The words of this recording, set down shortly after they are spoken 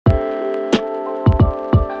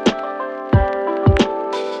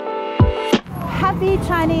Happy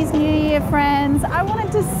Chinese New Year, friends. I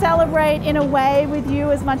wanted to celebrate in a way with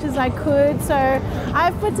you as much as I could, so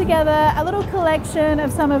I've put together a little collection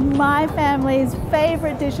of some of my family's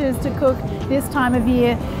favorite dishes to cook this time of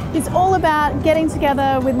year. It's all about getting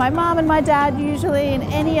together with my mom and my dad usually, and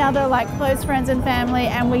any other like close friends and family,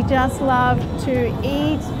 and we just love to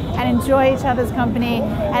eat and enjoy each other's company,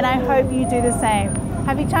 and I hope you do the same.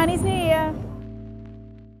 Happy Chinese New Year!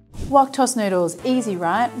 Wok toss noodles, easy,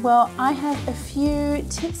 right? Well, I have a few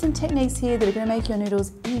tips and techniques here that are going to make your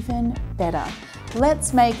noodles even better.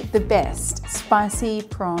 Let's make the best spicy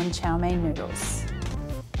prawn chow mein noodles.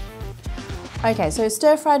 Okay, so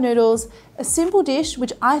stir-fried noodles, a simple dish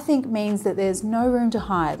which I think means that there's no room to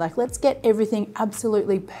hide. Like, let's get everything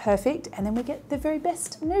absolutely perfect and then we get the very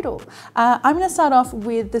best noodle. I'm gonna start off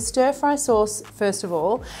with the stir-fry sauce first of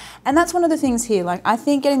all. And that's one of the things here. Like, I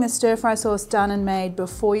think getting the stir-fry sauce done and made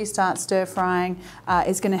before you start stir-frying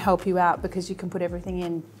is gonna help you out because you can put everything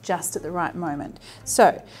in just at the right moment.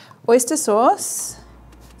 So, oyster sauce,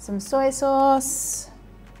 some soy sauce,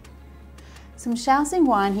 some Shaoxing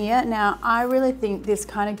wine here. Now, I really think this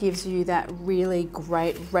kind of gives you that really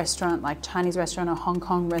great restaurant, like Chinese restaurant or Hong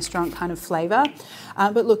Kong restaurant kind of flavor.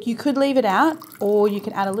 But look, you could leave it out, or you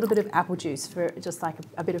can add a little bit of apple juice for just like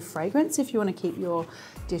a bit of fragrance if you want to keep your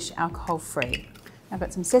dish alcohol free. I've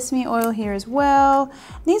got some sesame oil here as well.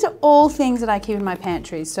 These are all things that I keep in my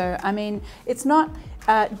pantry. So, I mean, it's not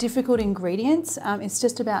difficult ingredients. It's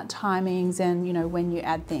just about timings and, you know, when you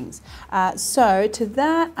add things. So to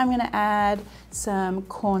that, I'm gonna add some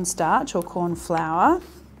cornstarch or corn flour.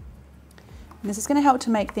 And this is gonna help to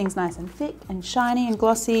make things nice and thick and shiny and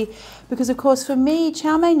glossy, because of course for me,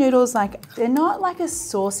 chow mein noodles, like, they're not like a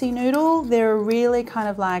saucy noodle. They're really kind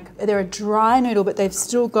of like, they're a dry noodle, but they've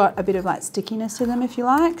still got a bit of like stickiness to them, if you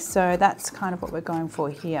like. So that's kind of what we're going for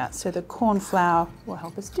here. So the corn flour will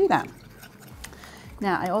help us do that.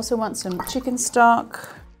 Now, I also want some chicken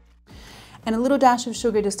stock and a little dash of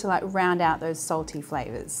sugar just to like round out those salty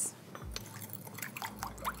flavors.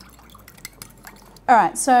 All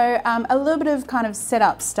right, so a little bit of kind of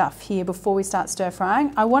setup stuff here before we start stir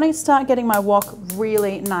frying. I want to start getting my wok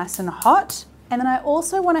really nice and hot. And then I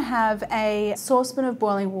also want to have a saucepan of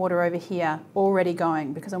boiling water over here already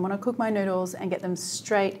going, because I want to cook my noodles and get them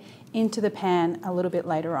straight into the pan a little bit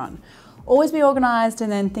later on. Always be organized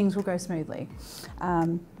and then things will go smoothly,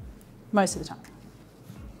 most of the time.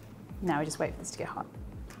 Now we just wait for this to get hot.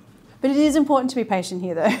 But it is important to be patient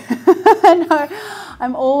here though. I know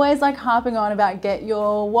I'm always like harping on about get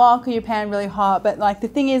your wok or your pan really hot, but like the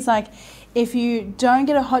thing is, like, if you don't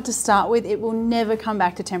get it hot to start with, it will never come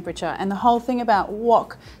back to temperature. And the whole thing about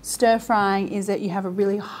wok stir frying is that you have a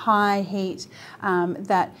really high heat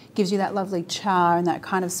that gives you that lovely char and that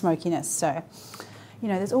kind of smokiness. So, you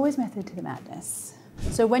know, there's always method to the madness.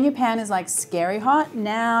 So when your pan is like scary hot,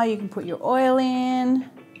 now you can put your oil in.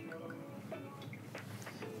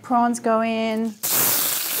 Prawns go in.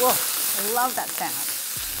 Whoa, I love that sound.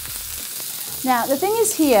 Now, the thing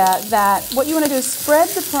is here that what you want to do is spread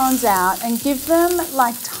the prawns out and give them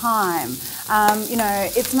like time. You know,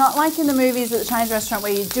 it's not like in the movies at the Chinese restaurant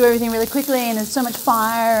where you do everything really quickly and there's so much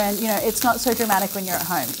fire and, you know, it's not so dramatic when you're at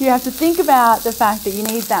home. You have to think about the fact that you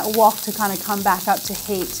need that wok to kind of come back up to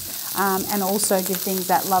heat and also give things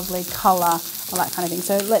that lovely colour, all that kind of thing.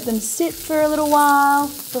 So let them sit for a little while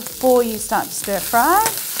before you start to stir fry.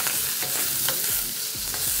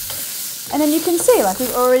 And then you can see, like,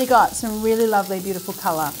 we've already got some really lovely, beautiful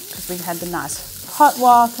colour because we've had the nice hot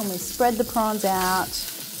wok and we spread the prawns out.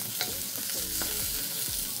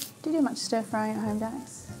 Do you do much stir frying at home,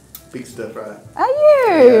 Dax? Big stir fry. Are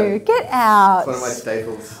you? Yeah. Get out. It's one of my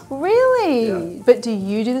staples. Really? Yeah. But do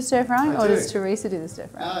you do the stir frying or do. does Teresa do the stir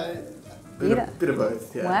frying? Bit of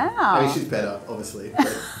both, yeah. Wow. I mean, she's better, obviously. But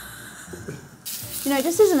you know,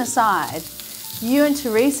 just as an aside, you and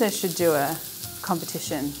Teresa should do a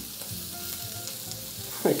competition.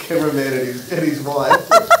 The cameraman and his wife.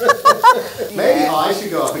 Maybe I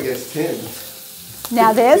should go up against Tim.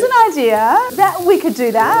 Now there's an idea that we could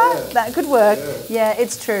do that. Yeah. That could work. Yeah,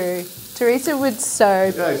 it's true. Teresa would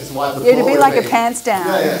so. Yeah, just wipe the floor. It'd be like me. A pants down.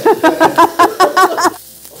 Yeah. Do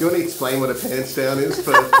you want to explain what a pants down is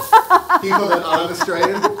for people that aren't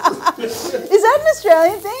Australian? Is that an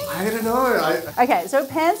Australian thing? I don't know. Okay, so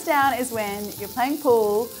pants down is when you're playing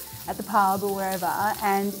pool at the pub or wherever,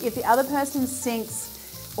 and if the other person sinks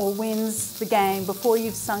or wins the game before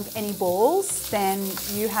you've sunk any balls, then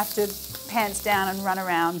you have to pants down and run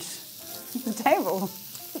around the table.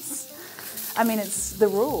 I mean, it's the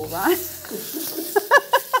rule, right?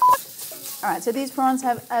 All right, so these prawns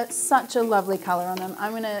have such a lovely colour on them.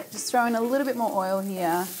 I'm gonna just throw in a little bit more oil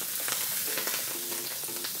here.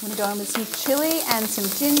 I'm going to go in with some chili and some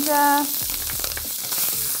ginger.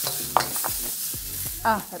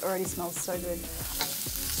 Ah, that already smells so good.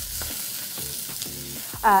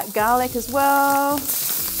 Garlic as well.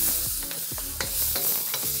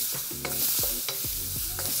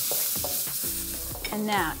 And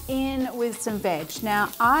now in with some veg. Now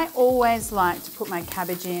I always like to put my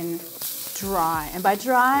cabbage in dry, and by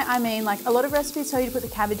dry I mean like a lot of recipes tell you to put the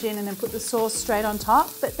cabbage in and then put the sauce straight on top,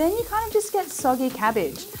 but then you kind of just get soggy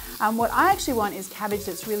cabbage. What I actually want is cabbage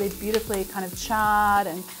that's really beautifully kind of charred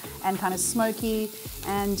and kind of smoky,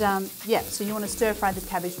 and yeah, so you want to stir fry the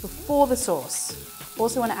cabbage before the sauce.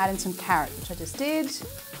 Also want to add in some carrot, which I just did.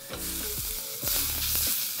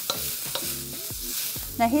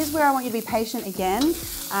 Now here's where I want you to be patient again.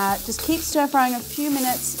 Just keep stir frying a few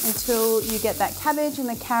minutes until you get that cabbage and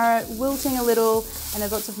the carrot wilting a little, and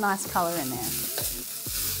there's lots of nice colour in there.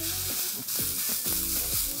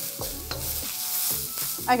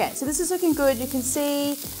 Okay, so this is looking good. You can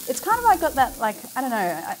see it's kind of like got that, like, I don't know,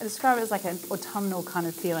 I describe it as like an autumnal kind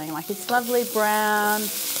of feeling. Like it's lovely brown,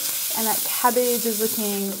 and that cabbage is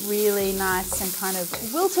looking really nice and kind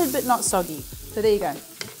of wilted but not soggy. So there you go.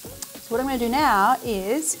 So what I'm going to do now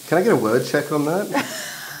is... Can I get a word check on that?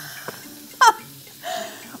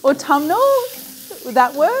 Autumnal?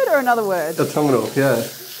 That word or another word? Autumnal, yeah.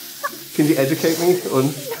 Can you educate me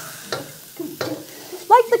on...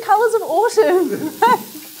 Like the colours of autumn.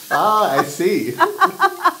 Ah, I see.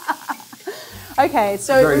 Okay,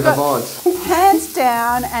 so very we've got Havant. hands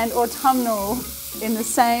down and autumnal in the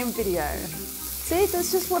same video. See,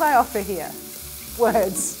 that's just what I offer here.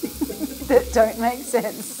 Words that don't make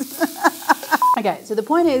sense. Okay, so the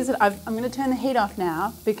point is that I'm going to turn the heat off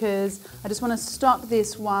now because I just want to stop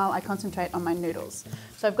this while I concentrate on my noodles.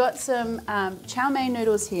 So I've got some chow mein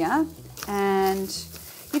noodles here, and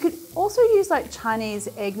you could also use like Chinese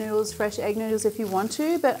egg noodles, fresh egg noodles if you want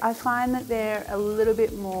to, but I find that they're a little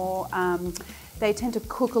bit more, they tend to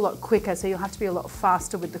cook a lot quicker, so you'll have to be a lot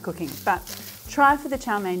faster with the cooking. But try for the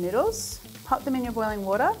chow mein noodles. Pop them in your boiling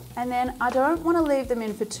water, and then I don't want to leave them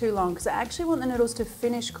in for too long because I actually want the noodles to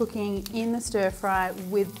finish cooking in the stir fry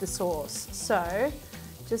with the sauce. So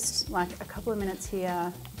just like a couple of minutes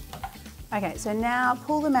here. Okay, so now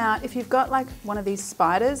pull them out. If you've got like one of these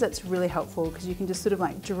spiders, that's really helpful because you can just sort of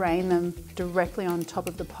like drain them directly on top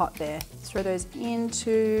of the pot there. Throw those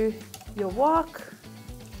into your wok.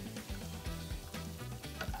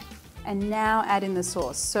 And now add in the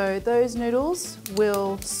sauce. So those noodles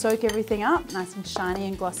will soak everything up, nice and shiny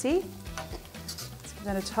and glossy. Let's give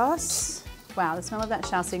that a toss. Wow, the smell of that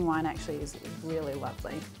Shaoxing wine actually is really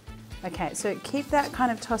lovely. Okay, so keep that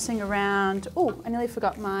kind of tossing around. Oh, I nearly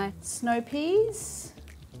forgot my snow peas.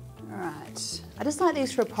 All right, I just like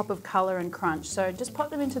these for a pop of color and crunch. So just pop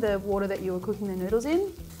them into the water that you were cooking the noodles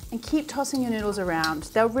in and keep tossing your noodles around.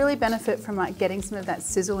 They'll really benefit from like getting some of that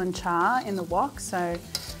sizzle and char in the wok. So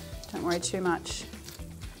don't worry too much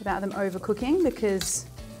about them overcooking because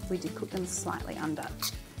we did cook them slightly under.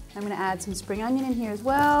 I'm going to add some spring onion in here as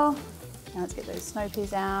well. Now let's get those snow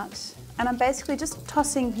peas out. And I'm basically just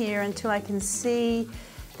tossing here until I can see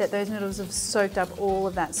that those noodles have soaked up all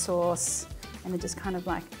of that sauce and they're just kind of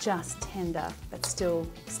like just tender but still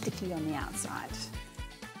sticky on the outside.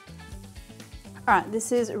 All right,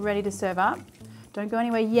 this is ready to serve up. Don't go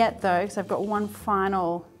anywhere yet though, because I've got one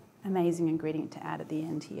final amazing ingredient to add at the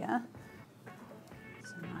end here.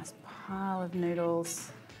 Some nice pile of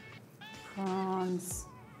noodles, prawns.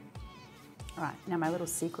 All right, now my little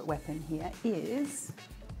secret weapon here is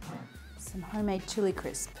some homemade chili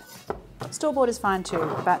crisp. Store-bought is fine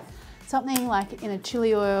too, but something like in a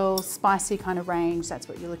chili oil, spicy kind of range, that's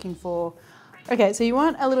what you're looking for. Okay, so you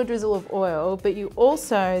want a little drizzle of oil, but you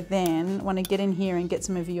also then want to get in here and get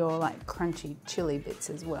some of your like crunchy chili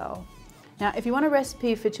bits as well. Now, if you want a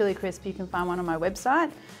recipe for chili crisp, you can find one on my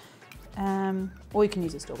website, or you can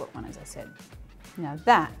use a store-bought one, as I said. Now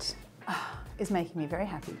that is making me very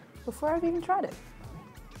happy before I've even tried it.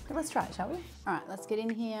 But let's try it, shall we? All right, let's get in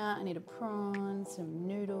here. I need a prawn, some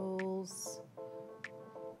noodles.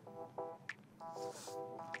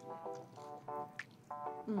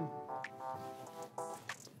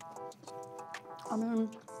 I mean,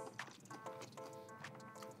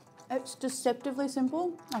 it's deceptively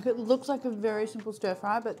simple. Like it looks like a very simple stir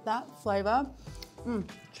fry, but that flavor,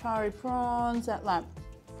 charry prawns, that like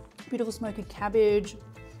beautiful smoky cabbage,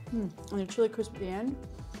 and the chili crisp at the end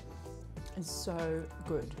is so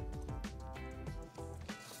good.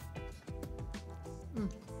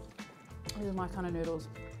 These are my kind of noodles.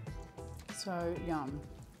 So yum.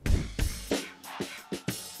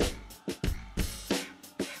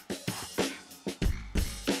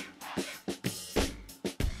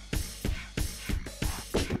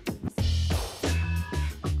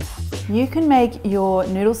 You can make your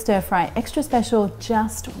noodle stir fry extra special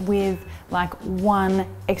just with like one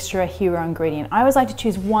extra hero ingredient. I always like to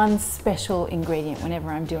choose one special ingredient whenever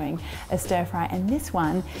I'm doing a stir fry, and this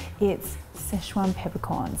one, it's Szechuan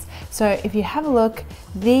peppercorns. So if you have a look,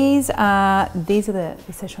 these are the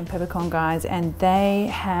Szechuan peppercorn guys, and they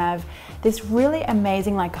have this really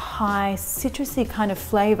amazing like high citrusy kind of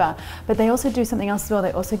flavor, but they also do something else as well.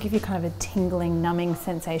 They also give you kind of a tingling, numbing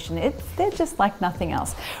sensation. They're just like nothing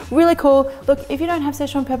else. Really cool. Look, if you don't have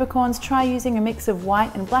Szechuan peppercorns, try using a mix of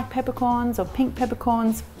white and black peppercorns or pink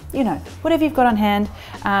peppercorns, you know, whatever you've got on hand.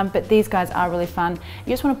 But these guys are really fun.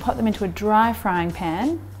 You just want to pop them into a dry frying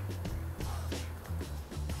pan.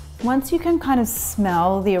 Once you can kind of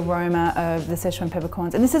smell the aroma of the Szechuan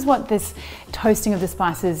peppercorns, and this is what this toasting of the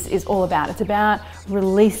spices is all about. It's about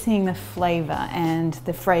releasing the flavor and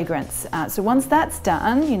the fragrance. So once that's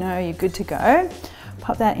done, you know, you're good to go.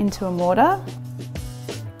 Pop that into a mortar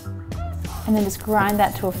and then just grind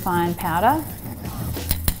that to a fine powder.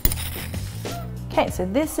 Okay, so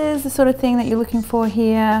this is the sort of thing that you're looking for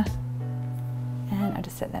here. And I'll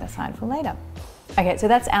just set that aside for later. Okay, so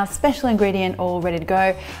that's our special ingredient all ready to go.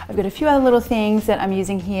 I've got a few other little things that I'm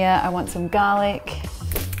using here. I want some garlic.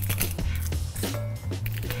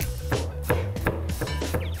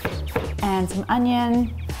 And some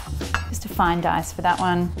onion, just a fine dice for that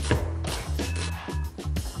one.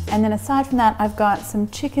 And then aside from that, I've got some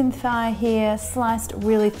chicken thigh here, sliced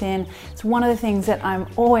really thin. It's one of the things that I'm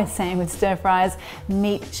always saying with stir fries.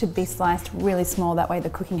 Meat should be sliced really small, that way the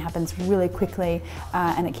cooking happens really quickly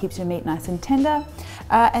and it keeps your meat nice and tender.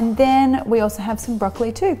 And then we also have some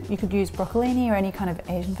broccoli too. You could use broccolini or any kind of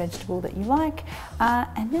Asian vegetable that you like.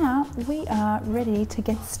 And now we are ready to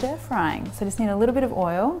get stir frying. So just need a little bit of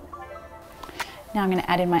oil. Now I'm gonna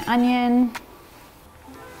add in my onion,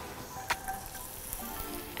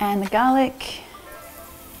 and the garlic.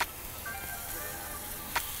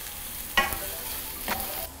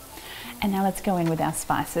 And now let's go in with our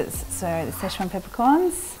spices. So the Szechuan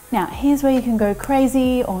peppercorns. Now here's where you can go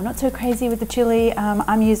crazy or not so crazy with the chili.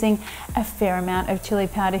 I'm using a fair amount of chili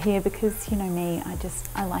powder here because you know me,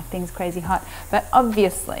 I like things crazy hot, but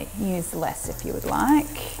obviously use less if you would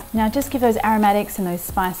like. Now just give those aromatics and those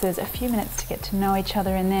spices a few minutes to get to know each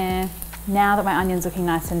other in there. Now that my onion's looking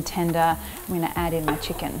nice and tender, I'm going to add in my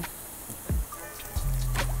chicken.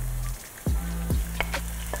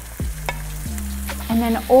 And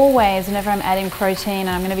then always, whenever I'm adding protein and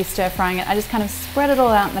I'm going to be stir frying it, I just kind of spread it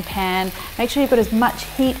all out in the pan. Make sure you've got as much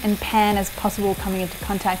heat and pan as possible coming into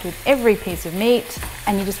contact with every piece of meat,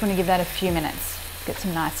 and you just want to give that a few minutes. Get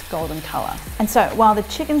some nice golden color. And so while the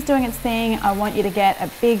chicken's doing its thing, I want you to get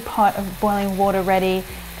a big pot of boiling water ready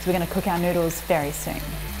because we're going to cook our noodles very soon.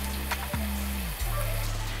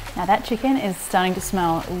 Now that chicken is starting to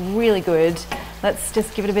smell really good. Let's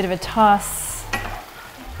just give it a bit of a toss.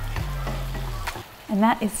 And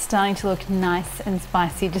that is starting to look nice and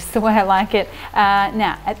spicy, just the way I like it.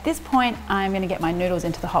 Now, at this point, I'm gonna get my noodles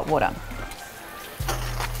into the hot water.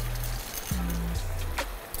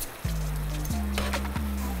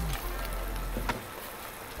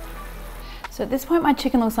 So at this point, my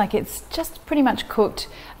chicken looks like it's just pretty much cooked.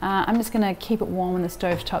 I'm just gonna keep it warm on the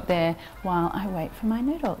stove top there while I wait for my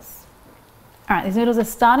noodles. All right, these noodles are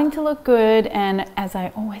starting to look good, and as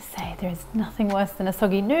I always say, there is nothing worse than a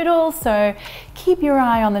soggy noodle, so keep your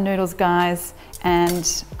eye on the noodles, guys.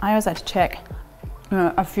 And I always like to check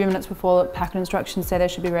a few minutes before the packet instructions say they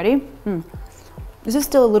should be ready. This is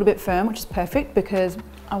still a little bit firm, which is perfect because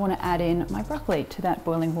I wanna add in my broccoli to that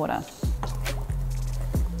boiling water.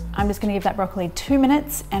 I'm just gonna give that broccoli 2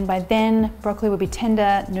 minutes, and by then, broccoli will be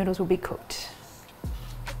tender, noodles will be cooked.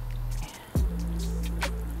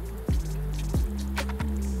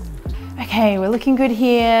 Okay, we're looking good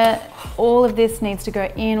here. All of this needs to go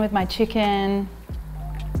in with my chicken.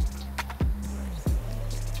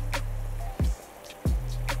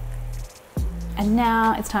 And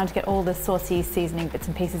now it's time to get all the saucy seasoning bits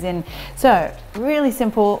and pieces in. So, really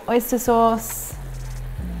simple oyster sauce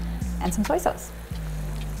and some soy sauce.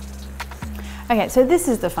 Okay, so this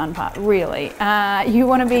is the fun part, really. You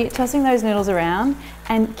want to be tossing those noodles around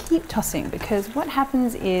and keep tossing, because what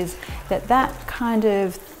happens is that that kind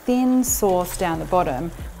of thin sauce down the bottom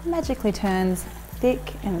magically turns thick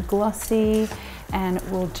and glossy and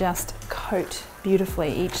will just coat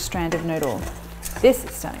beautifully each strand of noodle. This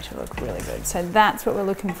is starting to look really good. So that's what we're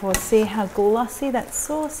looking for. See how glossy that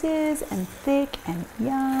sauce is and thick and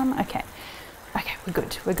yum. Okay, we're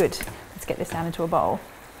good, we're good. Let's get this out into a bowl.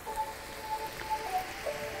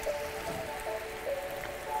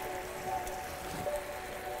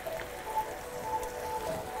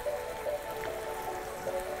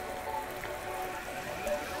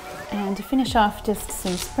 And to finish off, just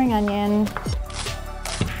some spring onion.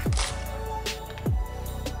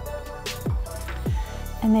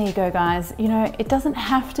 And there you go, guys. You know, it doesn't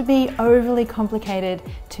have to be overly complicated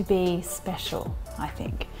to be special, I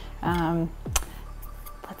think.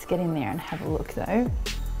 Let's get in there and have a look though.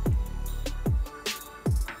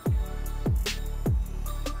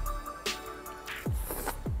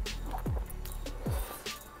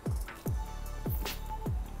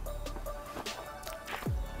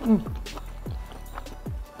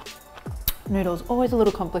 Noodles, always a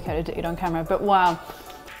little complicated to eat on camera, but wow.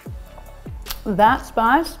 That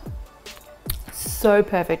spice, so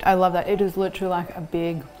perfect. I love that. It is literally like a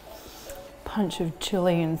big punch of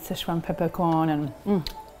chili and Szechuan peppercorn and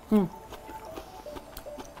and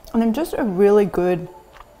then just a really good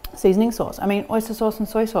seasoning sauce. I mean, oyster sauce and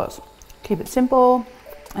soy sauce. Keep it simple,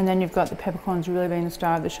 and then you've got the peppercorns really being the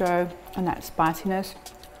star of the show and that spiciness.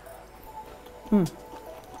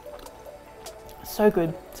 So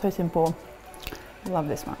good, so simple. Love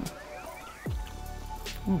this one.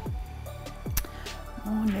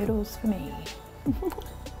 More noodles for me.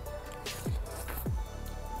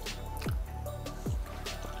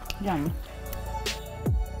 Yum.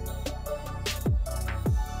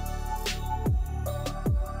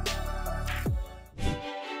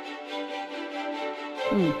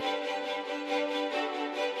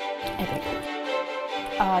 Epic.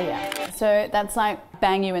 Oh yeah. So that's like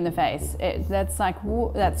bang you in the face. That's like,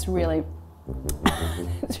 that's really,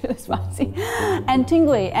 it's really spicy and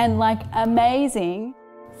tingly and like amazing.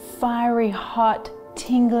 Fiery, hot,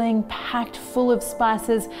 tingling, packed full of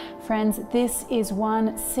spices. Friends, this is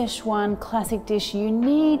one Szechuan classic dish you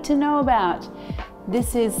need to know about.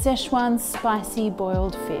 This is Szechuan spicy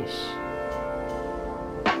boiled fish.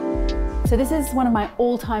 So this is one of my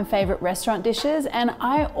all-time favorite restaurant dishes, and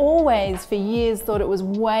I always, for years, thought it was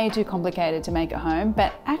way too complicated to make at home,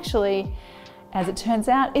 but actually, as it turns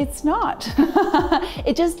out, it's not.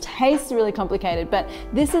 It just tastes really complicated, but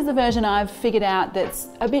this is the version I've figured out that's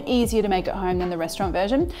a bit easier to make at home than the restaurant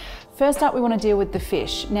version. First up, we want to deal with the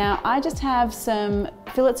fish. Now, I just have some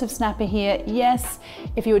fillets of snapper here. Yes,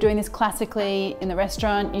 if you were doing this classically in the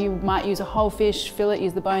restaurant, you might use a whole fish fillet,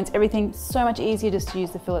 use the bones, everything. So much easier just to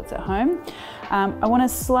use the fillets at home. I want to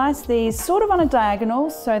slice these sort of on a diagonal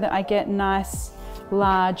so that I get nice,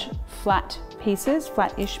 large, flat pieces,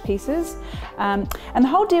 flat-ish pieces. And the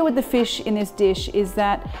whole deal with the fish in this dish is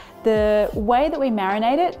that the way that we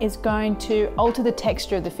marinate it is going to alter the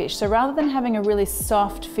texture of the fish. So rather than having a really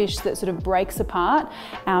soft fish that sort of breaks apart,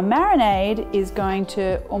 our marinade is going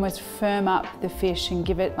to almost firm up the fish and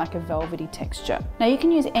give it like a velvety texture. Now you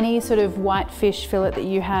can use any sort of white fish fillet that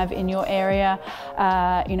you have in your area.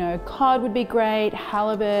 You know, cod would be great,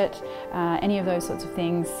 halibut, any of those sorts of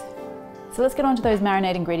things. So let's get on to those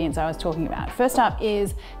marinade ingredients I was talking about. First up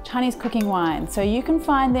is Chinese cooking wine. So you can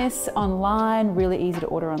find this online, really easy to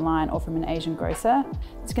order online or from an Asian grocer.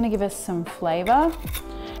 It's gonna give us some flavor.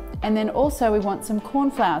 And then also we want some corn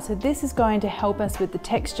flour. So this is going to help us with the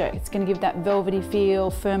texture. It's gonna give that velvety feel,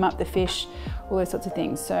 firm up the fish, all those sorts of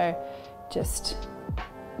things. So just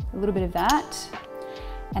a little bit of that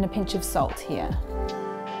and a pinch of salt here.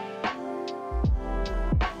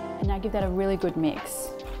 And now give that a really good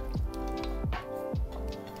mix.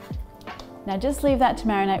 Now just leave that to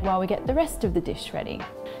marinate while we get the rest of the dish ready.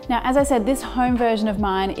 Now, as I said, this home version of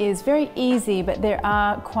mine is very easy, but there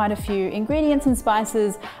are quite a few ingredients and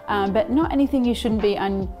spices, but not anything you shouldn't be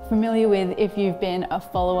unfamiliar with if you've been a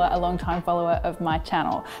long-time follower of my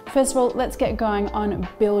channel. First of all, let's get going on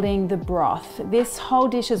building the broth. This whole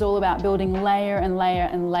dish is all about building layer and layer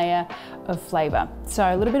and layer of flavor. So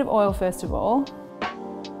a little bit of oil first of all,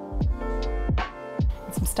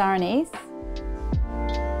 and some star anise,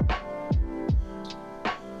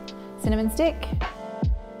 cinnamon stick.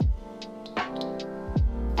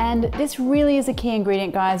 And this really is a key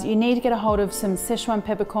ingredient, guys. You need to get a hold of some Szechuan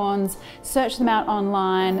peppercorns, search them out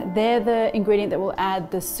online. They're the ingredient that will add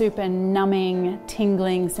the super numbing,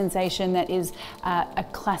 tingling sensation that is a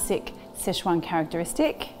classic Szechuan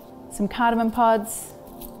characteristic. Some cardamom pods,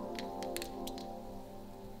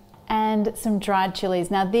 and some dried chilies.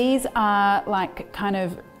 Now these are like kind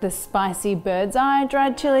of the spicy bird's eye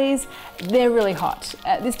dried chilies. They're really hot.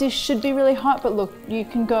 This dish should be really hot, but look, you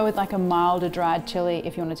can go with like a milder dried chili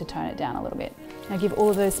if you wanted to tone it down a little bit. Now give all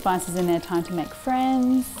of those spices in there time to make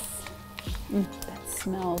friends. That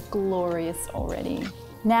smells glorious already.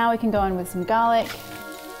 Now we can go in with some garlic,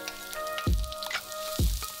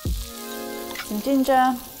 some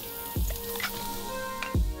ginger,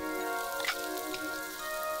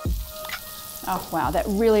 oh wow, that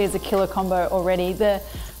really is a killer combo already. The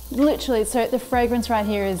Literally, so the fragrance right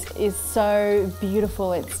here is so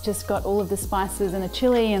beautiful. It's just got all of the spices and the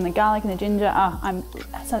chili and the garlic and the ginger. Oh, I'm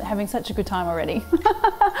having such a good time already.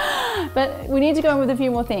 But we need to go in with a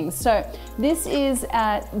few more things. So this is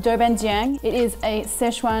doubanjiang. It is a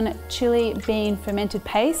Szechuan chili bean fermented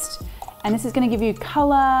paste. And this is going to give you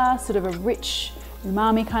color, sort of a rich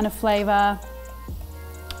umami kind of flavor.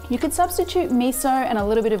 You could substitute miso and a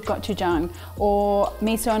little bit of gochujang, or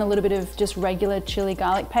miso and a little bit of just regular chili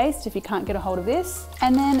garlic paste if you can't get a hold of this.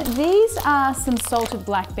 And then these are some salted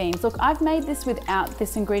black beans. Look, I've made this without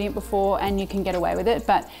this ingredient before and you can get away with it,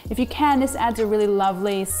 but if you can, this adds a really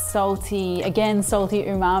lovely salty, again, salty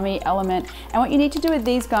umami element. And what you need to do with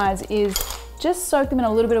these guys is just soak them in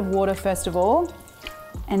a little bit of water first of all,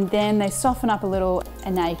 and then they soften up a little,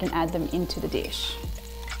 and now you can add them into the dish.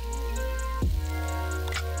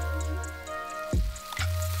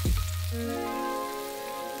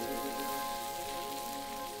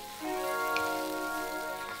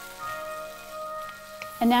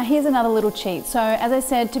 And now here's another little cheat. So as I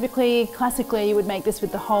said, typically, classically, you would make this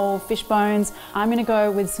with the whole fish bones. I'm gonna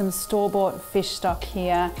go with some store-bought fish stock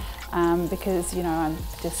here because, you know, I'm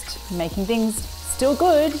just making things still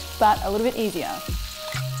good, but a little bit easier.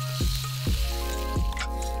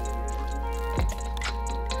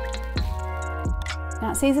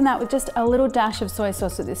 Now season that with just a little dash of soy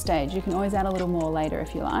sauce at this stage. You can always add a little more later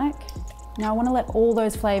if you like. Now I want to let all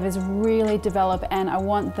those flavors really develop, and I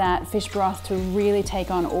want that fish broth to really take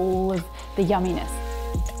on all of the yumminess.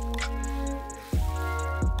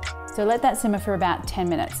 So let that simmer for about 10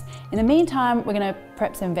 minutes. In the meantime, we're going to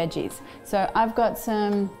prep some veggies. So I've got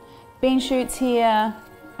some bean shoots here,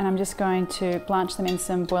 and I'm just going to blanch them in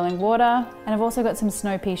some boiling water. And I've also got some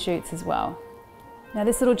snow pea shoots as well. Now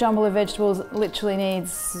this little jumble of vegetables literally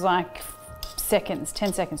needs like seconds,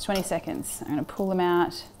 10 seconds, 20 seconds. I'm going to pull them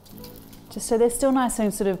out. Just so they're still nice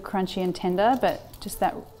and sort of crunchy and tender, but just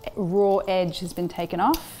that raw edge has been taken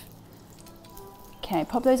off. Okay,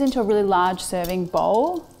 pop those into a really large serving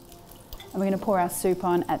bowl, and we're going to pour our soup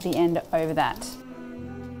on at the end over that.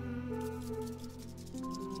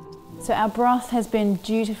 So our broth has been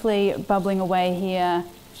dutifully bubbling away here,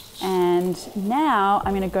 and now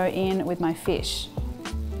I'm going to go in with my fish.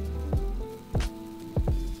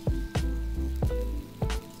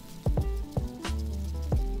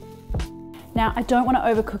 Now, I don't want to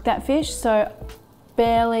overcook that fish, so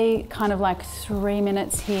barely, kind of like 3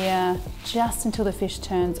 minutes here, just until the fish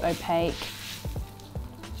turns opaque.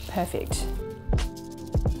 Perfect.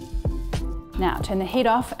 Now, turn the heat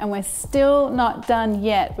off, and we're still not done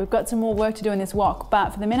yet. We've got some more work to do in this wok,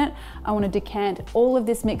 but for the minute, I want to decant all of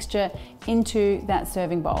this mixture into that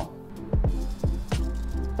serving bowl.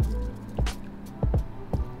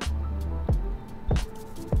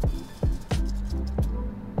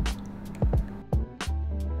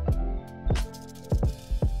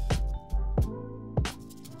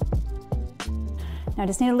 Now I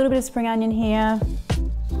just need a little bit of spring onion here.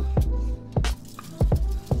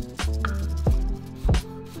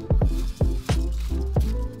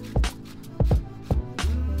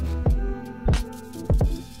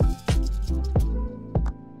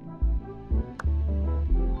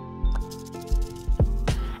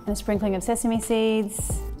 And a sprinkling of sesame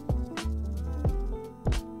seeds.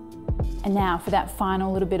 And now for that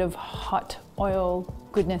final little bit of hot oil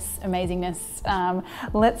goodness, amazingness.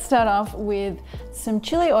 Let's start off with some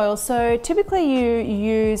chili oil. So typically you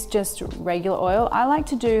use just regular oil. I like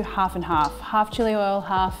to do half and half. Half chili oil,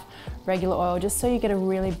 half regular oil, just so you get a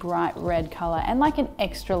really bright red color and like an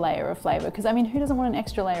extra layer of flavor. Because I mean, who doesn't want an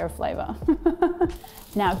extra layer of flavor?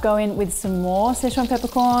 Now go in with some more Szechuan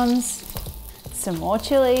peppercorns, some more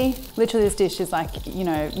chili. Literally this dish is like, you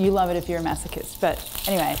know, you love it if you're a masochist. But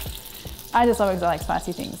anyway, I just love it because I like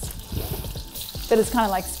spicy things. But it's kind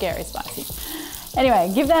of like scary spicy.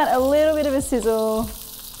 Anyway, give that a little bit of a sizzle.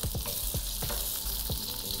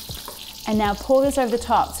 And now pour this over the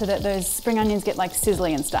top so that those spring onions get like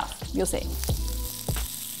sizzly and stuff. You'll see.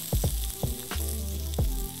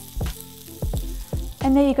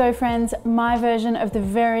 And there you go, friends, my version of the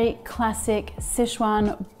very classic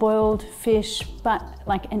Szechuan boiled fish, but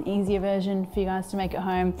like an easier version for you guys to make at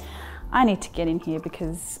home. I need to get in here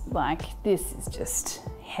because like this is just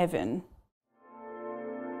heaven.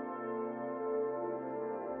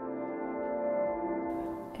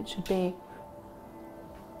 It should be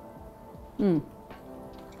like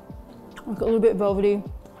a little bit velvety,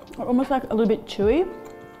 or almost like a little bit chewy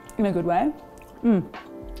in a good way.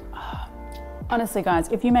 Honestly guys,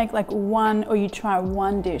 if you make like one, or you try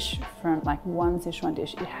one dish from like one Szechuan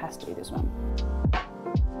dish, it has to be this one.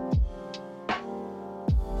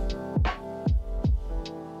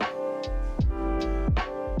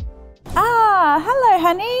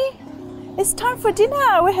 honey. It's time for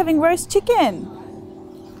dinner. We're having roast chicken.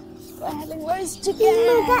 We're having roast chicken.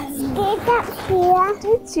 I got scared up here.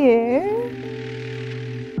 Did you?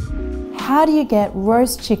 How do you get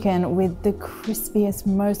roast chicken with the crispiest,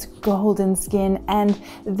 most golden skin and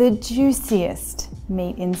the juiciest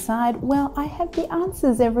meat inside? Well, I have the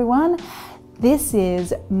answers, everyone. This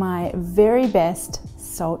is my very best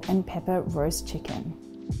salt and pepper roast chicken.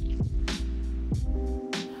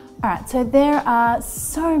 All right, so there are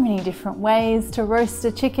so many different ways to roast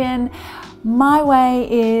a chicken. My way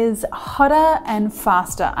is hotter and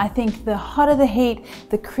faster. I think the hotter the heat,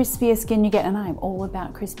 the crispier skin you get, and I'm all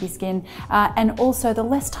about crispy skin, and also the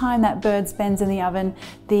less time that bird spends in the oven,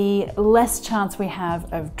 the less chance we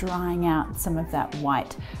have of drying out some of that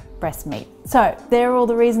white breast meat. So there are all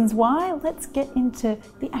the reasons why. Let's get into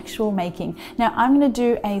the actual making. Now I'm going to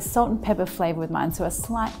do a salt and pepper flavor with mine, so a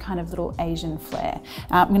slight kind of little Asian flair.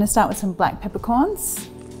 I'm going to start with some black peppercorns.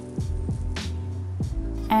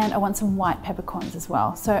 And I want some white peppercorns as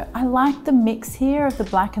well. So I like the mix here of the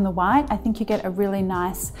black and the white. I think you get a really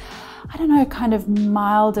nice, I don't know, kind of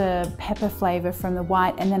milder pepper flavor from the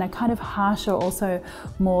white, and then a kind of harsher, also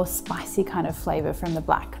more spicy kind of flavor from the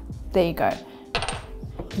black. There you go.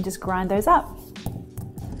 And just grind those up.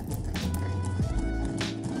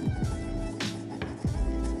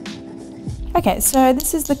 Okay, so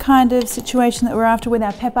this is the kind of situation that we're after with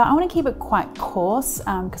our pepper. I want to keep it quite coarse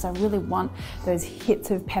because I really want those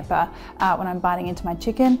hits of pepper when I'm biting into my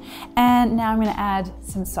chicken. And now I'm going to add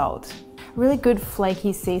some salt. Really good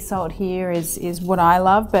flaky sea salt here is what I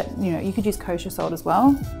love, but you know, you could use kosher salt as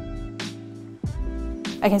well.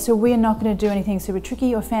 Okay, so we're not going to do anything super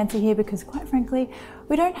tricky or fancy here because quite frankly,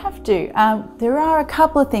 we don't have to. There are a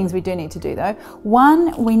couple of things we do need to do though.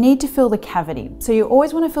 One, we need to fill the cavity. So you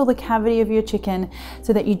always want to fill the cavity of your chicken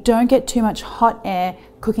so that you don't get too much hot air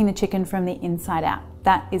cooking the chicken from the inside out.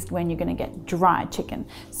 That is when you're going to get dry chicken.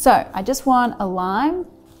 So I just want a lime,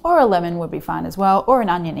 or a lemon would be fine as well, or an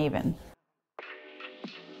onion even.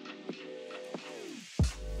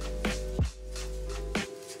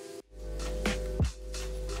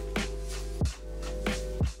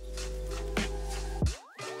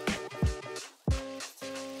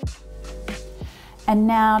 And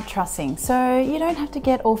now trussing. So you don't have to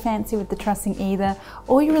get all fancy with the trussing either.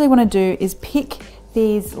 All you really want to do is pick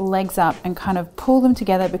these legs up and kind of pull them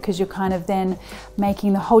together because you're kind of then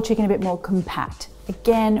making the whole chicken a bit more compact.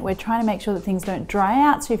 Again, we're trying to make sure that things don't dry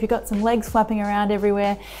out. So if you've got some legs flapping around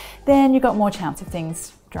everywhere, then you've got more chance of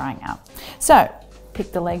things drying out. So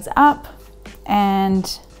pick the legs up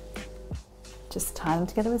and just tie them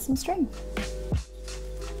together with some string.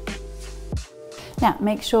 Now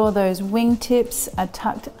make sure those wingtips are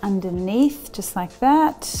tucked underneath, just like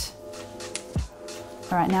that.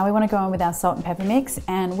 All right, now we want to go in with our salt and pepper mix,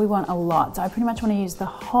 and we want a lot. So I pretty much want to use the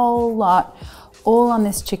whole lot all on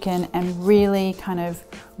this chicken and really kind of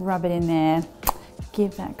rub it in there.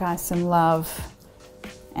 Give that guy some love.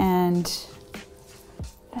 And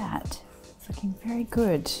that is looking very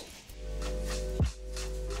good.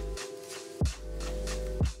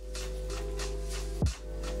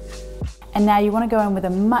 And now you want to go in with a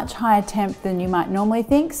much higher temp than you might normally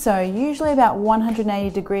think. So usually about 180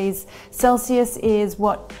 degrees Celsius is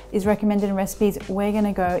what is recommended in recipes. We're going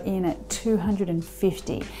to go in at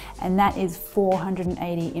 250, and that is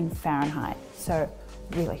 480 in Fahrenheit. So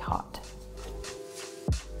really hot.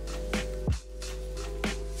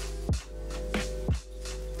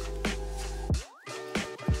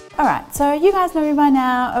 All right, so you guys know me by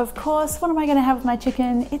now. Of course, what am I going to have with my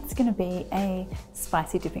chicken? It's going to be a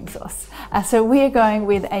spicy dipping sauce. So we are going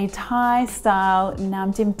with a Thai style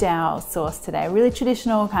Nam Dim Dao sauce today. A really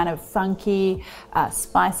traditional kind of funky,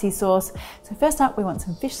 spicy sauce. So first up, we want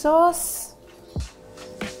some fish sauce.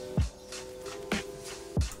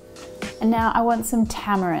 And now I want some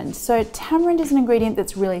tamarind. So tamarind is an ingredient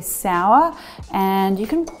that's really sour, and you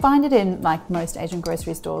can find it in like most Asian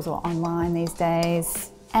grocery stores or online these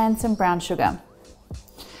days. And some brown sugar.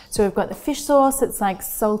 So we've got the fish sauce, it's like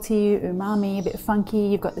salty, umami, a bit funky.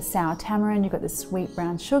 You've got the sour tamarind, you've got the sweet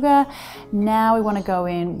brown sugar. Now we want to go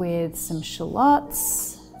in with some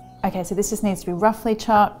shallots. Okay, so this just needs to be roughly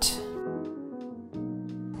chopped.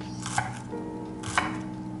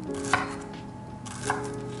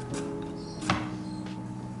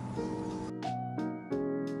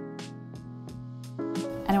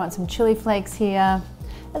 And I want some chili flakes here.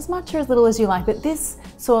 As much or as little as you like, but this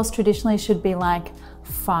sauce traditionally should be like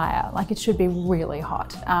fire, like it should be really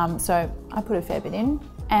hot. So I put a fair bit in,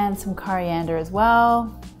 and some coriander as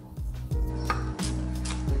well.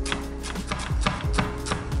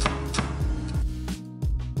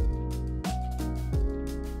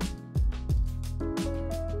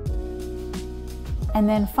 And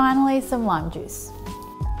then finally some lime juice.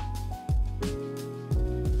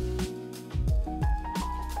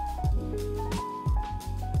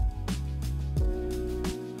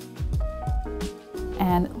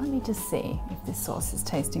 And let me just see if this sauce is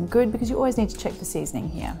tasting good, because you always need to check for seasoning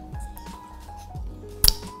here.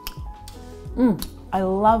 I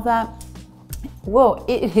love that. Whoa,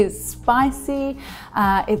 it is spicy.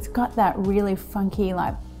 It's got that really funky,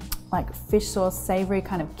 like fish sauce, savory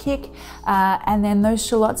kind of kick. And then those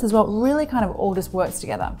shallots as well, really kind of all just works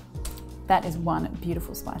together. That is one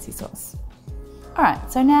beautiful spicy sauce. All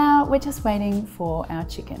right, so now we're just waiting for our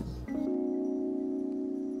chicken.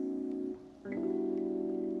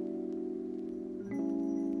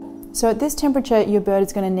 So at this temperature, your bird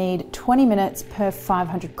is going to need 20 minutes per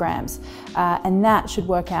 500 grams, and that should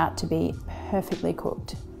work out to be perfectly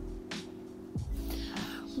cooked.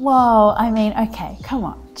 Whoa, I mean, okay, come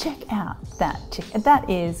on, check out that chicken. That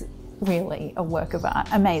is really a work of art.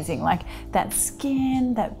 Amazing, like that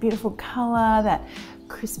skin, that beautiful color, that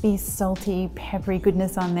crispy, salty, peppery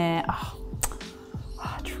goodness on there.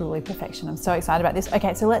 Oh, truly perfection. I'm so excited about this.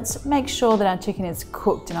 Okay, so let's make sure that our chicken is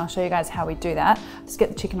cooked, and I'll show you guys how we do that. Just get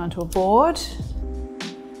the chicken onto a board.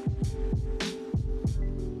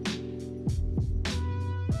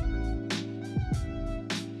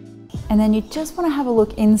 And then you just want to have a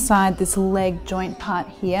look inside this leg joint part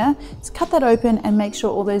here. Just cut that open and make sure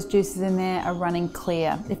all those juices in there are running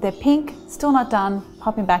clear. If they're pink, still not done,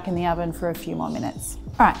 pop them back in the oven for a few more minutes.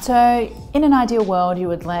 All right, so in an ideal world, you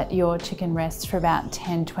would let your chicken rest for about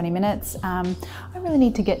 10-20 minutes. I really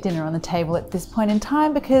need to get dinner on the table at this point in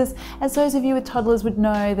time, because as those of you with toddlers would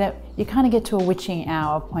know, that you kind of get to a witching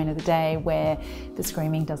hour point of the day where the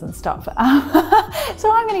screaming doesn't stop.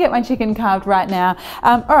 So I'm gonna get my chicken carved right now.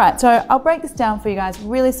 All right, so I'll break this down for you guys.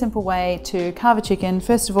 Really simple way to carve a chicken.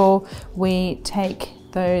 First of all, we take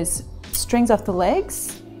those strings off the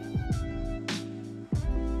legs.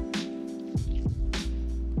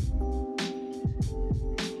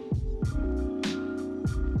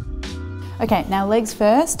 Okay, now legs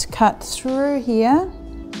first, cut through here.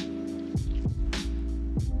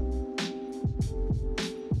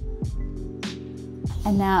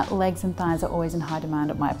 And now legs and thighs are always in high demand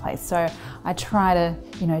at my place. So I try to,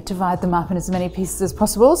 divide them up in as many pieces as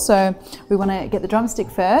possible. So we want to get the drumstick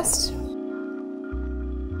first.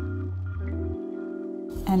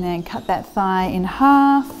 And then cut that thigh in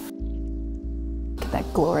half. Get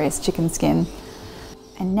that glorious chicken skin.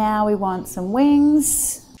 And now we want some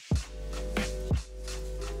wings.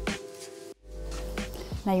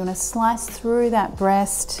 Now you want to slice through that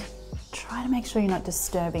breast. Try to make sure you're not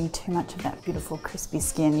disturbing too much of that beautiful crispy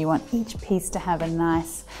skin. You want each piece to have a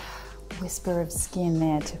nice whisper of skin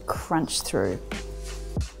there to crunch through.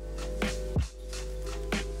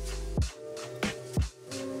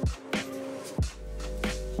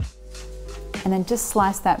 And then just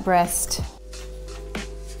slice that breast.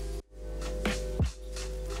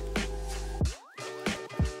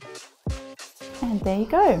 And there you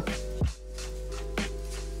go.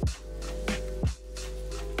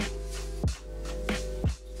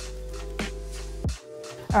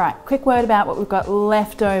 All right, quick word about what we've got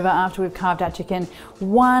left over after we've carved our chicken.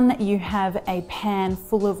 One, you have a pan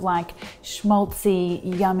full of like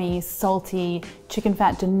schmaltzy, yummy, salty chicken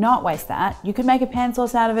fat. Do not waste that. You could make a pan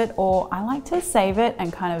sauce out of it, or I like to save it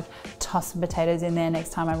and kind of toss some potatoes in there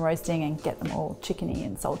next time I'm roasting and get them all chickeny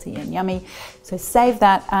and salty and yummy. So save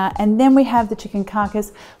that. And then we have the chicken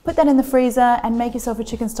carcass. Put that in the freezer and make yourself a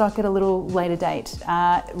chicken stock at a little later date.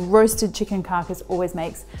 Roasted chicken carcass always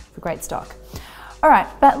makes for great stock. All right,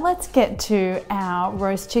 but let's get to our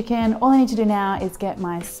roast chicken. All I need to do now is get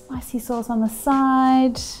my spicy sauce on the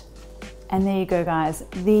side. And there you go, guys.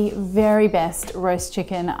 The very best roast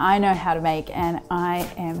chicken I know how to make, and I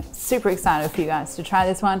am super excited for you guys to try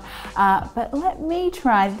this one. But let me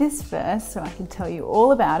try this first so I can tell you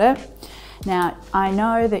all about it. Now, I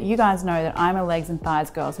know that you guys know that I'm a legs and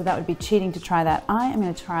thighs girl, so that would be cheating to try that. I am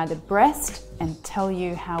gonna try the breast and tell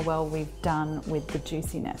you how well we've done with the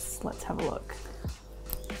juiciness. Let's have a look.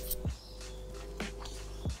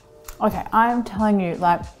 Okay, I'm telling you,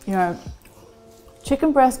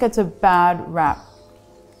 chicken breast gets a bad rap.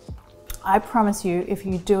 I promise you, if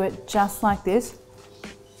you do it just like this,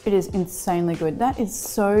 it is insanely good. That is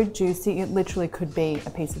so juicy, it literally could be a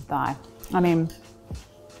piece of thigh. I mean,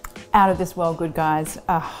 out of this world good, guys.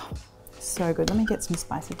 So good. Let me get some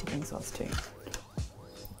spicy dipping sauce too.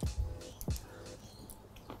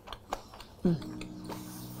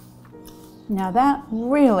 Now that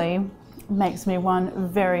really makes me one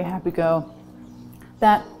very happy girl.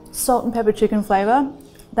 That salt and pepper chicken flavor,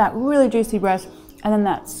 that really juicy breast, and then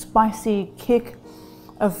that spicy kick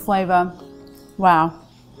of flavor Wow.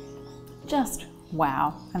 Just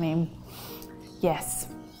wow. I mean, yes.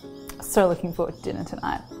 So looking forward to dinner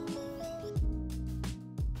tonight.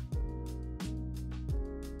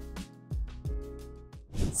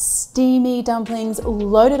 Steamy dumplings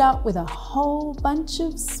loaded up with a whole bunch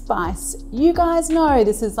of spice. You guys know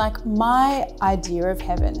this is like my idea of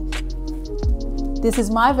heaven. This is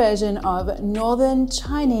my version of Northern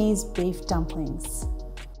Chinese beef dumplings.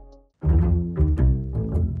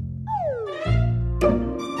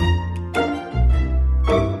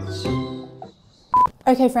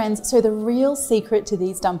 Okay friends, so the real secret to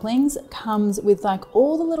these dumplings comes with like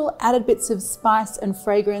all the little added bits of spice and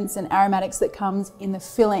fragrance and aromatics that comes in the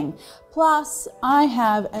filling. Plus, I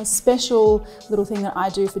have a special little thing that I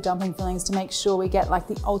do for dumpling fillings to make sure we get like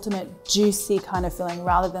the ultimate juicy kind of filling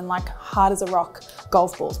rather than like hard as a rock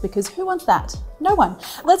golf balls, because who wants that? No one.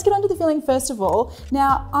 Let's get on to the filling first of all.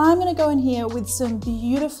 Now, I'm gonna go in here with some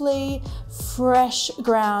beautifully fresh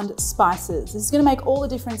ground spices. This is gonna make all the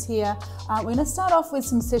difference here. We're gonna start off with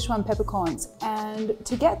some Sichuan peppercorns, and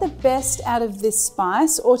to get the best out of this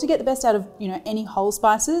spice, or to get the best out of any whole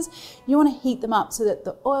spices, you wanna heat them up so that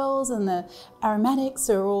the oils and the aromatics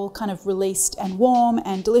are all kind of released and warm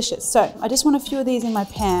and delicious. So I just want a few of these in my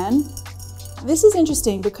pan. This is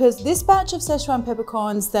interesting because this batch of Sichuan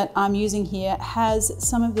peppercorns that I'm using here has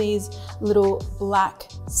some of these little black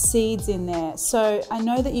seeds in there. So I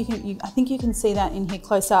know that I think you can see that in here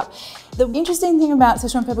close up. The interesting thing about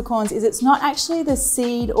Sichuan peppercorns is it's not actually the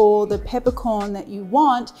seed or the peppercorn that you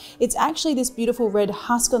want. It's actually this beautiful red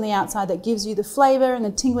husk on the outside that gives you the flavor and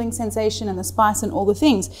the tingling sensation and the spice and all the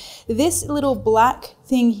things. This little black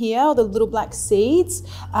thing here, or the little black seeds,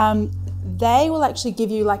 they will actually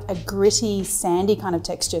give you like a gritty, sandy kind of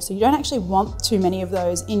texture. So you don't actually want too many of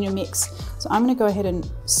those in your mix. So I'm gonna go ahead and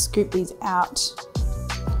scoop these out.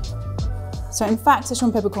 So in fact,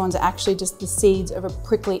 Sichuan peppercorns are actually just the seeds of a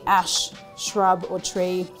prickly ash shrub or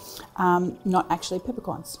tree, not actually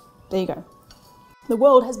peppercorns. There you go. The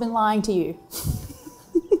world has been lying to you.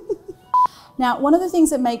 Now, one of the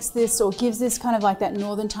things that makes this or gives this kind of like that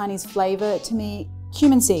Northern Chinese flavor to me,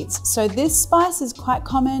 cumin seeds. So this spice is quite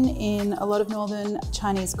common in a lot of Northern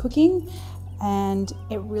Chinese cooking, and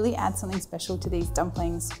it really adds something special to these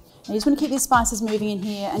dumplings. And you just want to keep these spices moving in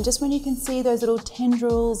here, and just when you can see those little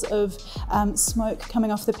tendrils of smoke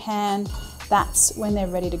coming off the pan, that's when they're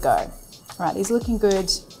ready to go. All right, these are looking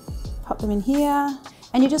good. Pop them in here,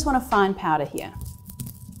 and you just want a fine powder here.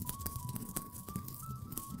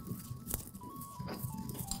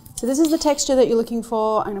 So this is the texture that you're looking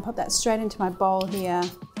for. I'm gonna pop that straight into my bowl here.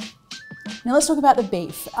 Now let's talk about the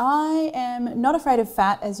beef. I am not afraid of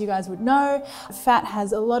fat, as you guys would know. Fat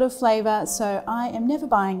has a lot of flavor, so I am never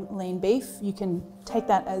buying lean beef. You can take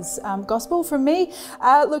that as gospel from me.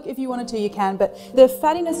 Look, if you wanted to, you can, but the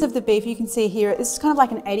fattiness of the beef, you can see here, this is kind of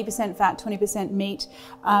like an 80% fat, 20% meat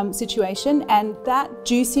situation, and that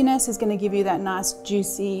juiciness is gonna give you that nice,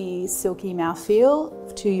 juicy, silky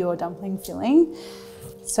mouthfeel to your dumpling filling.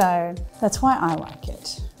 So that's why I like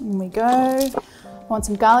it. In we go. I want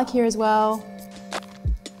some garlic here as well.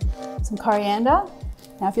 Some coriander.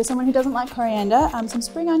 Now, if you're someone who doesn't like coriander, some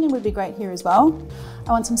spring onion would be great here as well.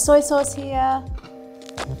 I want some soy sauce here.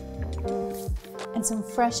 And some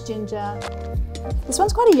fresh ginger. This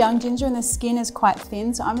one's quite a young ginger and the skin is quite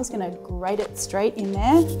thin, so I'm just gonna grate it straight in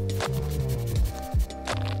there.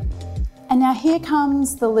 And now here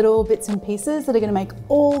comes the little bits and pieces that are gonna make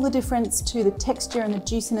all the difference to the texture and the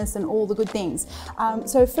juiciness and all the good things.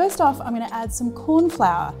 So first off, I'm gonna add some corn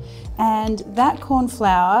flour. And that corn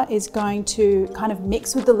flour is going to kind of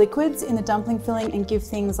mix with the liquids in the dumpling filling and give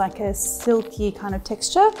things like a silky kind of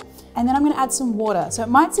texture. And then I'm gonna add some water. So it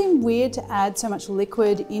might seem weird to add so much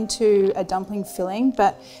liquid into a dumpling filling,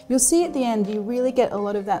 but you'll see at the end, you really get a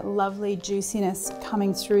lot of that lovely juiciness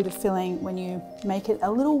coming through the filling when you make it a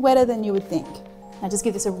little wetter than you would think. Now just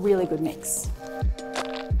give this a really good mix.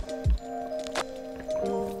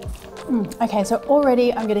 Okay, so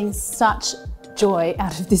already I'm getting such joy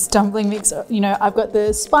out of this dumpling mix. You know, I've got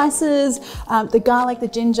the spices, the garlic, the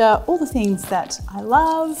ginger, all the things that I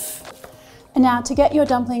love. And now to get your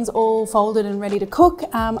dumplings all folded and ready to cook,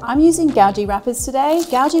 I'm using Gaoji wrappers today.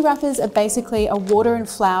 Gaoji wrappers are basically a water and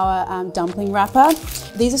flour dumpling wrapper.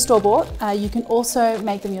 These are store-bought. You can also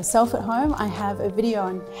make them yourself at home. I have a video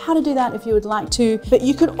on how to do that if you would like to, but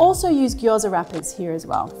you could also use gyoza wrappers here as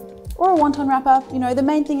well. Or a wonton wrapper. You know, the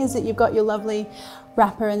main thing is that you've got your lovely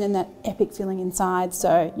wrapper and then that epic filling inside.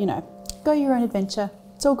 So, you know, go your own adventure.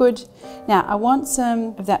 It's all good. Now, I want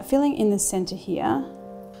some of that filling in the center here.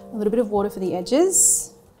 A little bit of water for the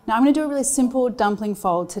edges. Now I'm going to do a really simple dumpling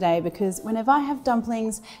fold today because whenever I have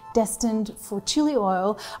dumplings destined for chili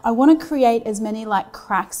oil, I want to create as many like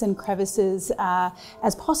cracks and crevices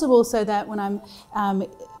as possible so that when I'm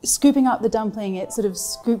scooping up the dumpling, it sort of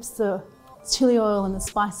scoops the chili oil and the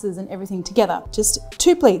spices and everything together. Just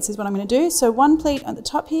 2 pleats is what I'm going to do. So 1 pleat at the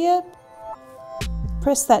top here,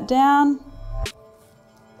 press that down.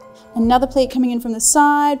 Another pleat coming in from the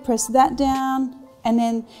side, press that down. And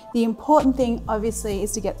then the important thing obviously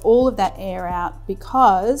is to get all of that air out,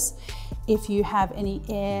 because if you have any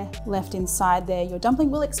air left inside there, your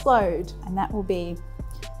dumpling will explode and that will be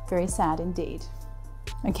very sad indeed.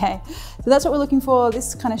 Okay, so that's what we're looking for,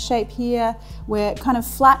 this kind of shape here. We're kind of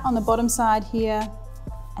flat on the bottom side here,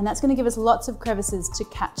 and that's going to give us lots of crevices to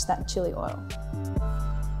catch that chili oil.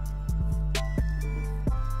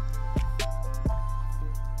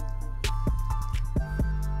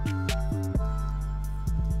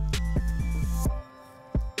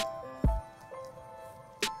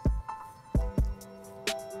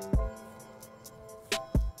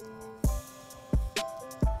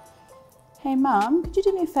 Hey Mum, could you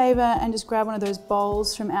do me a favour and just grab one of those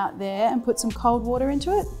bowls from out there and put some cold water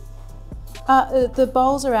into it? The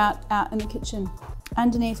bowls are out in the kitchen,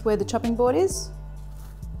 underneath where the chopping board is.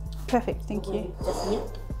 Perfect, thank you. Just here?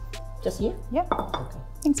 Just here? Yep. Okay.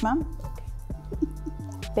 Thanks Mum.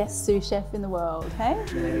 Best sous chef in the world, hey?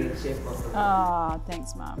 Oh,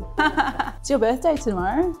 thanks Mum. It's your birthday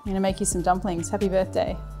tomorrow. I'm going to make you some dumplings. Happy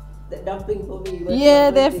birthday. The dumpling for me.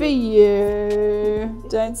 Yeah, they're for you.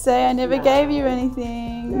 Don't say I never gave you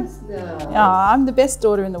anything. Oh, I'm the best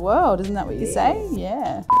daughter in the world, isn't that what you say?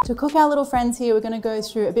 Yeah. To cook our little friends here, we're going to go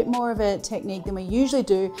through a bit more of a technique than we usually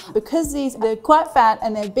do. Because they're quite fat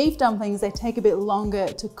and they're beef dumplings, they take a bit longer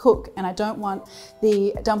to cook, and I don't want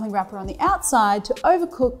the dumpling wrapper on the outside to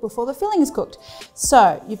overcook before the filling is cooked.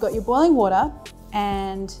 So you've got your boiling water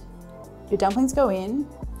and your dumplings go in.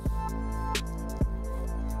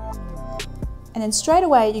 And then straight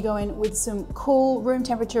away you go in with some cool room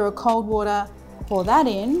temperature or cold water, pour that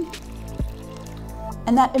in,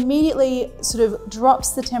 and that immediately sort of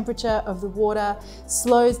drops the temperature of the water,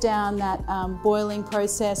 slows down that boiling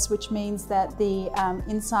process, which means that the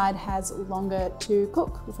inside has longer to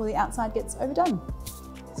cook before the outside gets overdone.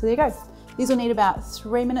 So there you go. These will need about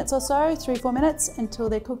 3 minutes or so, 3-4 minutes, until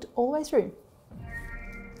they're cooked all the way through.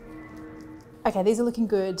 Okay, these are looking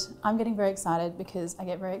good. I'm getting very excited because I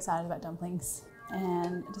get very excited about dumplings,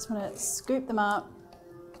 and I just want to scoop them up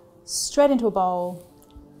straight into a bowl.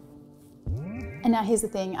 And now here's the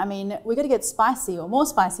thing, I mean, we're going to get spicy or more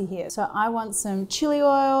spicy here. So I want some chili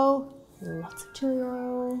oil, lots of chili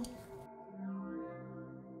oil.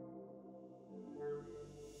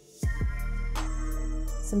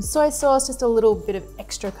 Some soy sauce, just a little bit of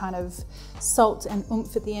extra kind of salt and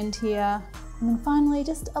oomph at the end here. And then finally,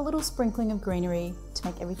 just a little sprinkling of greenery to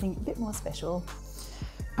make everything a bit more special.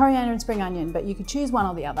 Coriander and spring onion, but you could choose one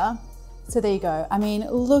or the other. So there you go. I mean,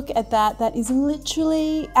 look at that. That is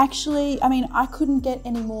literally, actually, I mean, I couldn't get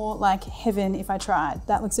any more like heaven if I tried.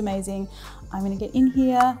 That looks amazing. I'm gonna get in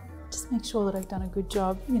here, just make sure that I've done a good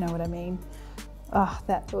job. You know what I mean? Oh,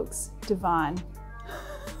 that looks divine.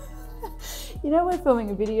 You know, we're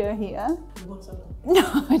filming a video here. You want some?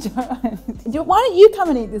 No, I don't. Why don't you come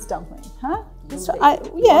and eat this dumpling, huh?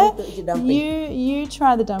 Yeah, you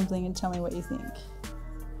try the dumpling and tell me what you think.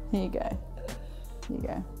 Here you go. Here you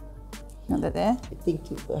go. You want that there? I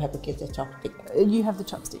think you have to get the chopstick. You have the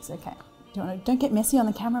chopsticks, okay. Don't get messy on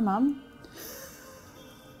the camera, Mum.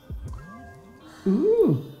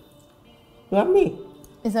 Mmm. Yummy.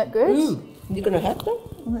 Is that good? Mm. You gonna have them?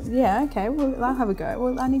 Yeah, okay. Well, I'll have a go.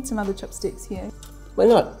 Well, I need some other chopsticks here. Why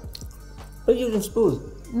not? But use a spoon,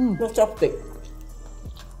 no chopstick.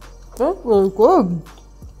 That's really good.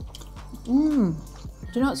 Do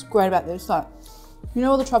you know what's great about this? Like, you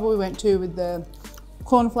know all the trouble we went to with the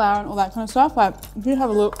corn flour and all that kind of stuff? Like, if you have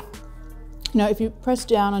a look, you know, if you press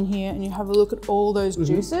down on here and you have a look at all those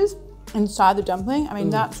juices inside the dumpling, I mean,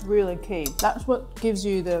 that's really key. That's what gives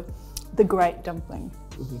you the great dumpling,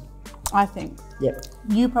 I think. Yep.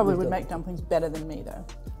 You probably would make dumplings better than me, though.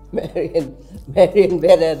 Marion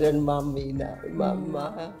better than Mommy now,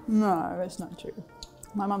 Mama. No, that's not true.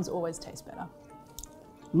 My mum's always tastes better.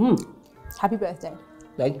 Happy birthday.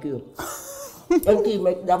 Thank you. Thank you,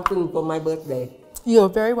 make dumpling for my birthday. You're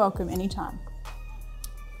very welcome anytime.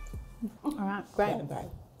 All right, great. Bye-bye.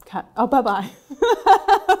 Cut. Oh, bye-bye.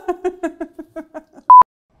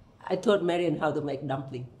 I taught Marion how to make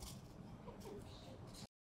dumpling.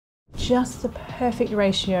 Just the perfect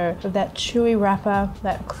ratio of that chewy wrapper,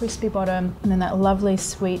 that crispy bottom, and then that lovely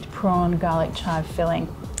sweet prawn garlic chive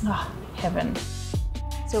filling. Ah, heaven.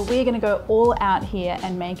 So we're going to go all out here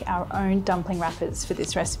and make our own dumpling wrappers for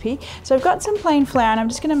this recipe. So I've got some plain flour and I'm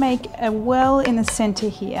just going to make a well in the center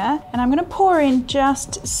here, and I'm going to pour in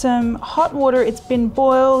just some hot water. It's been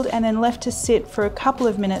boiled and then left to sit for a couple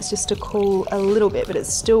of minutes just to cool a little bit, but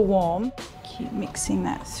it's still warm. Keep mixing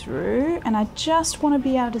that through, and I just want to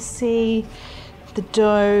be able to see the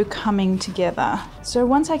dough coming together. So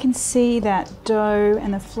once I can see that dough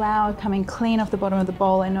and the flour coming clean off the bottom of the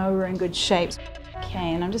bowl, I know we're in good shape.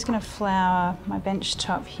 Okay, and I'm just going to flour my bench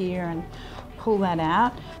top here and pull that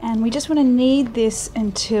out. And we just want to knead this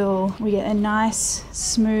until we get a nice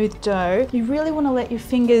smooth dough. You really want to let your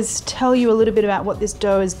fingers tell you a little bit about what this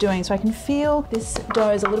dough is doing. So I can feel this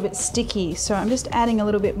dough is a little bit sticky, so I'm just adding a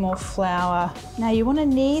little bit more flour. Now you want to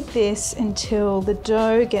knead this until the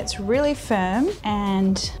dough gets really firm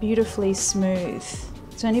and beautifully smooth.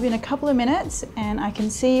 It's only been a couple of minutes and I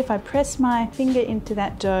can see if I press my finger into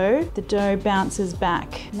that dough, the dough bounces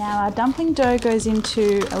back. Now our dumpling dough goes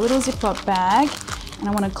into a little Ziploc bag and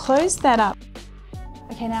I want to close that up.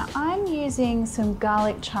 Okay, now I'm using some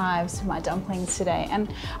garlic chives for my dumplings today,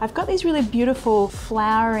 and I've got these really beautiful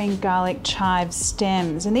flowering garlic chive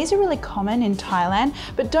stems, and these are really common in Thailand,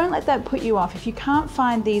 but don't let that put you off. If you can't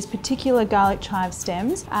find these particular garlic chive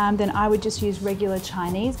stems, then I would just use regular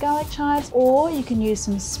Chinese garlic chives, or you can use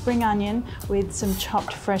some spring onion with some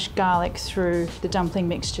chopped fresh garlic through the dumpling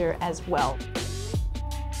mixture as well.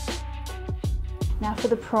 Now for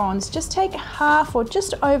the prawns, just take half or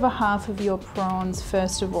just over half of your prawns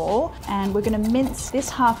first of all, and we're going to mince this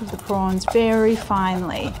half of the prawns very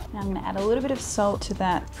finely. Now I'm going to add a little bit of salt to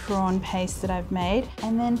that prawn paste that I've made,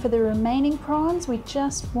 and then for the remaining prawns we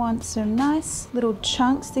just want some nice little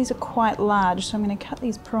chunks. These are quite large, so I'm going to cut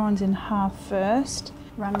these prawns in half first.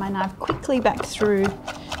 Run my knife quickly back through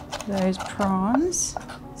those prawns.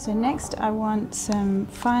 So next I want some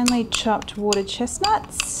finely chopped water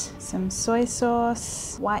chestnuts, some soy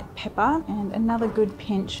sauce, white pepper, and another good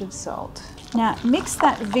pinch of salt. Now mix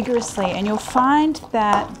that vigorously and you'll find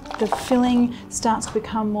that the filling starts to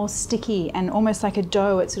become more sticky and almost like a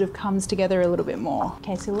dough. It sort of comes together a little bit more.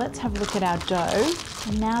 Okay, so let's have a look at our dough.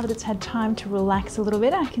 And now that it's had time to relax a little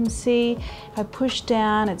bit, I can see if I push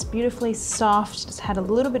down, it's beautifully soft. It's had a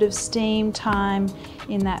little bit of steam time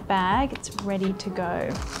in that bag. It's ready to go.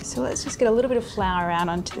 So let's just get a little bit of flour out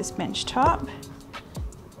onto this bench top.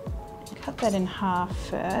 Cut that in half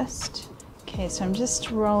first. Okay, so I'm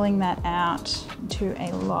just rolling that out into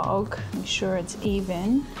a log, make sure it's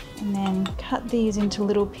even, and then cut these into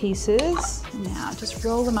little pieces. Now just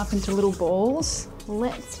roll them up into little balls.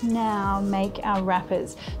 Let's now make our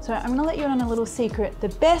wrappers. So I'm gonna let you in on a little secret. The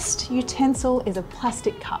best utensil is a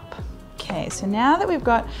plastic cup. Okay, so now that we've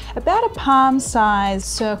got about a palm-sized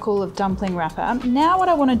circle of dumpling wrapper, now what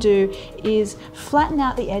I want to do is flatten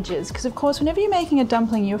out the edges, because of course whenever you're making a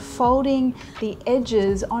dumpling you're folding the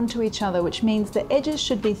edges onto each other, which means the edges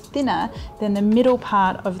should be thinner than the middle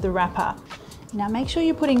part of the wrapper. Now make sure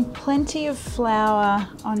you're putting plenty of flour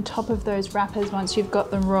on top of those wrappers once you've got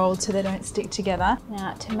them rolled so they don't stick together.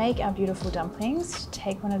 Now to make our beautiful dumplings,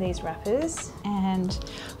 take one of these wrappers, and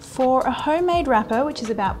for a homemade wrapper, which is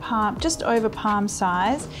about just over palm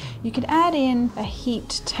size, you could add in a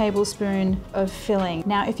heaped tablespoon of filling.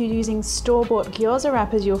 Now if you're using store-bought gyoza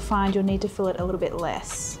wrappers, you'll find you'll need to fill it a little bit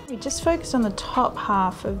less. We just focus on the top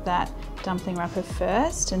half of that dumpling wrapper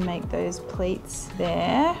first and make those pleats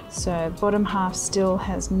there. So bottom half still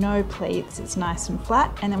has no pleats, it's nice and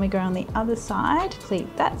flat. And then we go on the other side,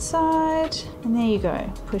 pleat that side, and there you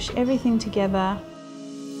go. Push everything together.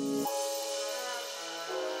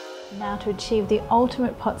 Now to achieve the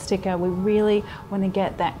ultimate pot sticker, we really want to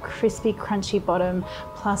get that crispy, crunchy bottom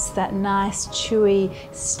plus that nice, chewy,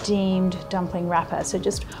 steamed dumpling wrapper. So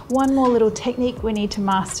just one more little technique we need to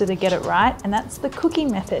master to get it right, and that's the cooking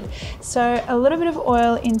method. So a little bit of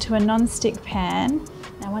oil into a non-stick pan.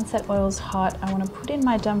 Now once that oil's hot, I want to put in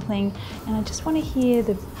my dumpling and I just want to hear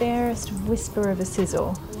the barest whisper of a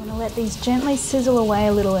sizzle. I want to let these gently sizzle away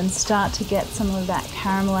a little and start to get some of that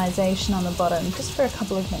caramelization on the bottom just for a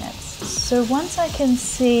couple of minutes. So once I can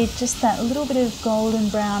see just that little bit of golden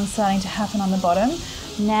brown starting to happen on the bottom,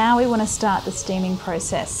 now we want to start the steaming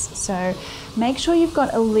process. So make sure you've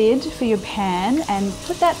got a lid for your pan and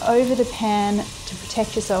put that over the pan to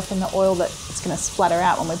protect yourself from the oil that's going to splatter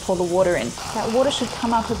out when we pour the water in. That water should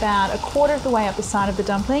come up about a quarter of the way up the side of the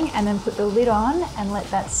dumpling, and then put the lid on and let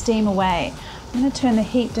that steam away. I'm going to turn the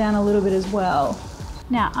heat down a little bit as well.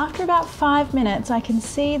 Now, after about 5 minutes, I can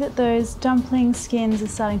see that those dumpling skins are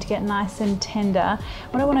starting to get nice and tender.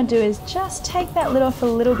 What I want to do is just take that lid off a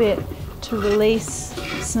little bit to release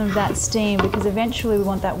some of that steam, because eventually we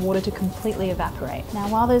want that water to completely evaporate. Now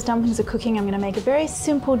while those dumplings are cooking, I'm going to make a very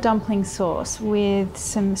simple dumpling sauce with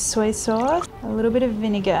some soy sauce, a little bit of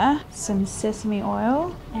vinegar, some sesame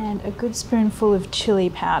oil, and a good spoonful of chili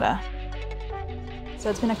powder. So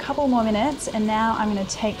it's been a couple more minutes, and now I'm going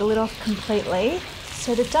to take the lid off completely.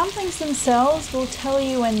 So the dumplings themselves will tell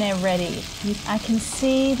you when they're ready. I can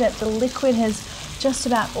see that the liquid has just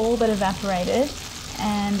about all but evaporated,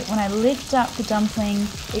 and when I lift up the dumpling,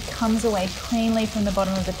 it comes away cleanly from the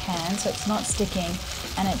bottom of the pan, so it's not sticking,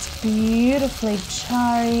 and it's beautifully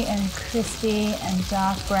charry and crispy and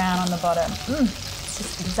dark brown on the bottom. It's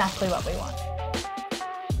just exactly what we want.